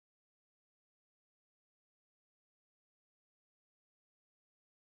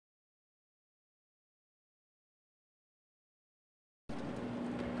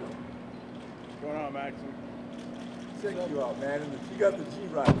up, Maxon? Check you out, man. And you got the G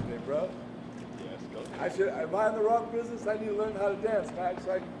right today, bro. Yes, go. Am I in the wrong business? I need to learn how to dance, Max.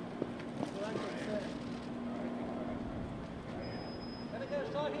 So I can... Can I get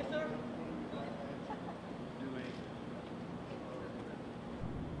a shot here, sir?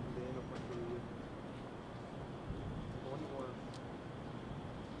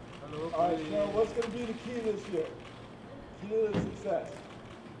 All right, so what's going to be the key this year? Key to success.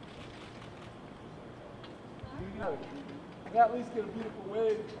 You got at least get a beautiful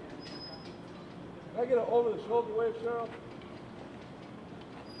wave. Can I get an over-the-shoulder wave, Cheryl?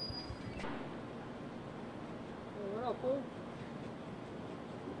 Hey, what up, fool?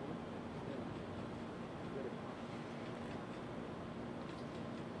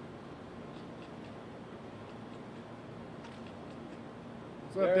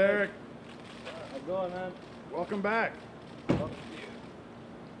 What's up, Derek? How's it going, man? Welcome back. All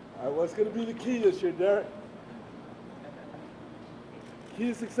right, what's going to be the key this year, Derek? Key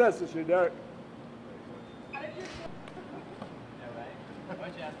to success this year, Derek. Yeah, right?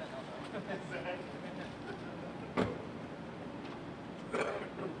 Why'd you ask that?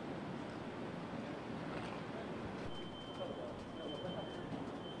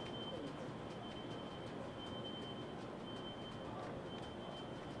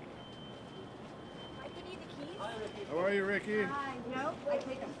 How are you, Ricky? Hi. No, I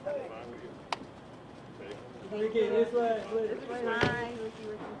take them. Ricky, this way. This way. Hi,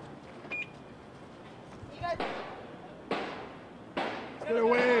 Ricky. You guys. Let's get a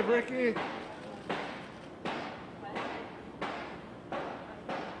wave, Ricky.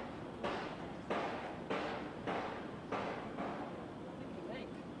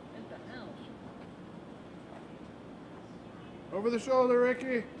 Over the shoulder,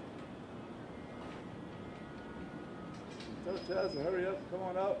 Ricky. Tell Chaz to hurry up. Come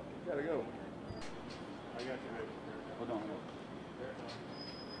on out. Gotta go. I got you, Ricky. Hold on.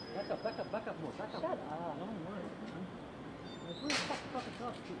 Back up more. Back up. Shut up. Don't worry, man. Fucking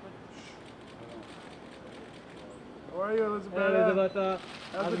talk, stupid. How are you, Elizabeth? Hey, Elizabeth.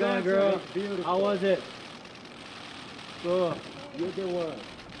 How's it going, girl? Beautiful. How was it? Good. You're the one.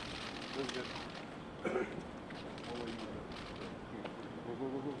 It was good.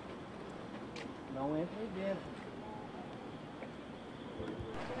 No entry again.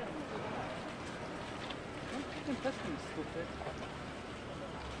 Don't fucking touch me, stupid.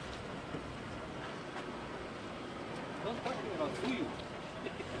 Don't touch me, I'll sue you.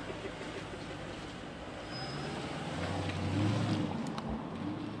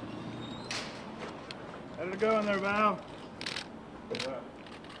 How did it go in there, Val?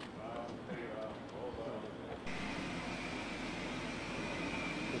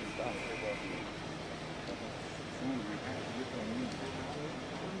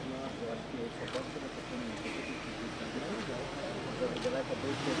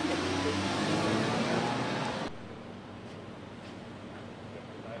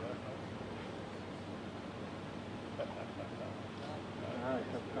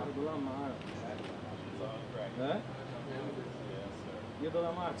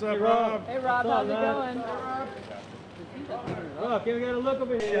 What's up, Rob? Hey, Rob. How's it going? Look, can we get a look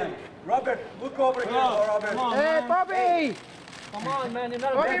over here? Robert, look over here, Robert. Come on, Hey, man. Bobby! Come on, man. You're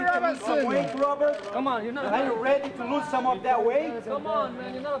not Bobby ready to lose Robinson. some Weight, Robert. Come on, you're not Are you ready to lose some of that weight? Come on,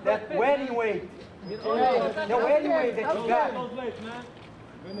 man. You're not a That wedding weight. The The wedding weight that you got. Those weights, man.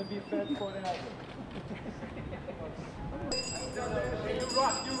 Gonna be fat forever.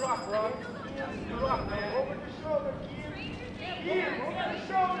 You rock, Rob. You rock, man. Over the shoulder, here, over the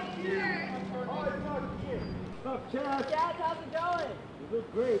shoulder, here. Oh, it's not here. Look, Chaz. Chaz, how's it going? You look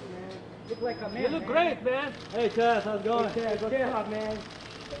great, man. Look like a man. You look great, man. Hey, Chaz, how's it going? Hey, Chaz, what's up, man?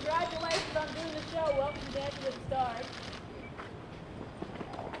 Congratulations on doing the show. Welcome to Dancing with the Stars.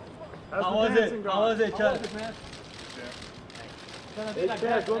 How was it? How was it, Chaz? man? Hey,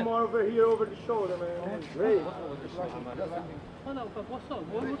 Chaz, one more over here, over the shoulder, man. Great. Oh, no, but what's up?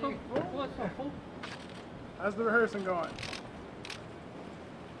 What's up, fool? How's the rehearsing going?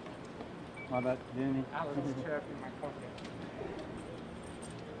 My bad, Jenny. Alan's chair in my pocket.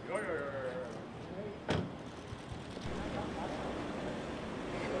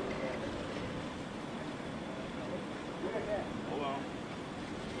 Hold on.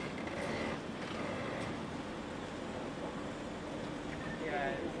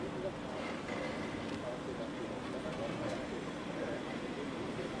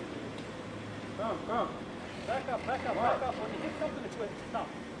 Come. Back up. When you hit something, it's with stop.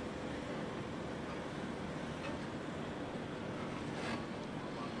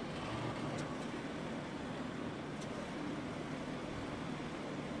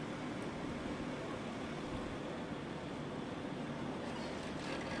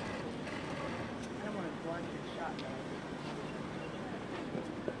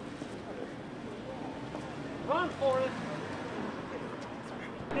 Run, Forrest.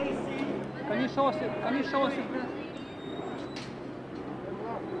 Can you show us it? Can you show us it?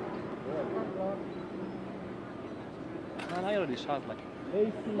 Man, I already shot like.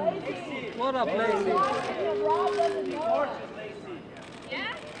 Lacey. What up, Lacey? Rob doesn't know.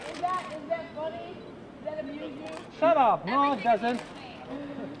 Yeah? Is that funny? Does that amuse you? Shut up. No, it doesn't.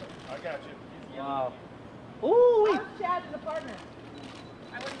 I got you. Wow. Ooh. How's Chad as a partner?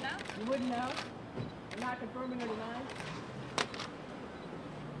 I wouldn't know. You wouldn't know? You're not confirming or denying?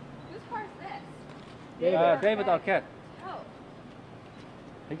 Whose car is this? David Arquette. Oh.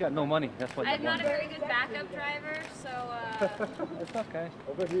 He got no money. That's what. I'm not a very good backup driver, so It's okay.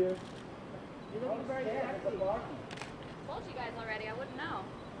 Over here. You're looking very sexy. told you guys already. I wouldn't know.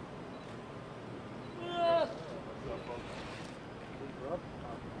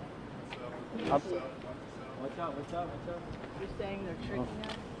 What's up? You're saying they're tricking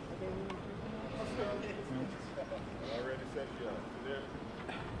us? I already said yes.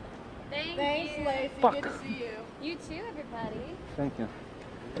 Thanks, Lacey. Fuck. Good to see you. You too, everybody. Thank you.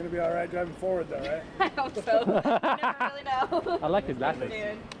 You're gonna be all right driving forward, though, right? I hope so. You never really know. I like his glasses.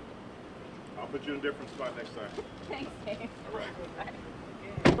 Dude. I'll put you in a different spot next time. Thanks, Dave. All right.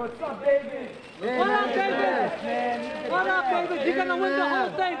 What's up, David? What up, David? What up, David? You're gonna win the whole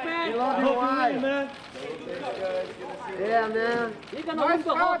thing, man. Love you, why? man. Yeah, man. You're gonna win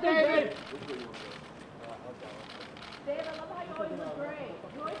the whole thing, David. Dave, I love how you always look great.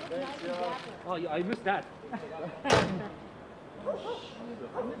 You always look nice and dapper. Oh, yeah, I missed that.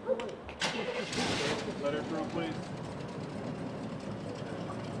 Let her through, please.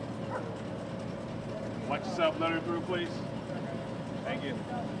 Watch yourself. Let her through, please. Thank you.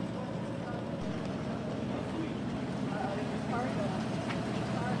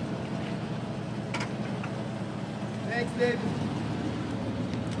 Thanks, David.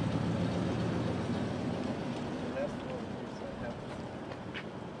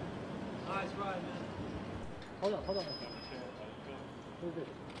 Nice ride, man. Hold on. Who's this?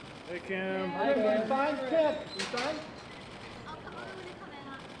 Hey, Kim. Hi, Kim. You signed? Kim, you signed? I'll come over when I come in.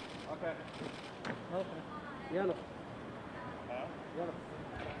 Okay. Yellow.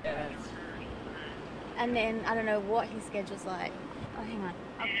 And then I don't know what his schedule's like. Oh, hang on.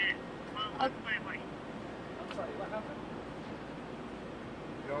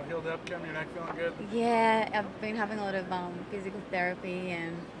 You all healed up, Kim? You're not feeling good? Yeah, I've been having a lot of physical therapy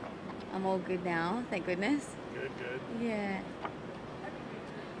and I'm all good now, thank goodness. Good. Yeah.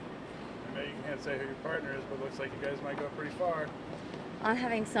 I know you can't say who your partner is, but it looks like you guys might go pretty far. I'm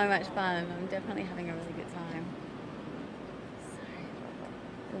having so much fun. I'm definitely having a really good time.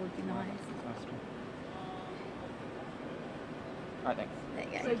 So, it would be nice. Alright, thanks. There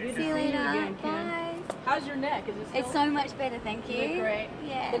you go. So good to See you see you later. again, Kim. Bye. How's your neck? Is it still? It's so much better, thank you. You look great.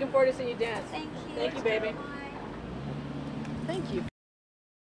 Yeah. Looking forward to seeing you dance. Thank you. Thank you, baby. Bye. Thank you.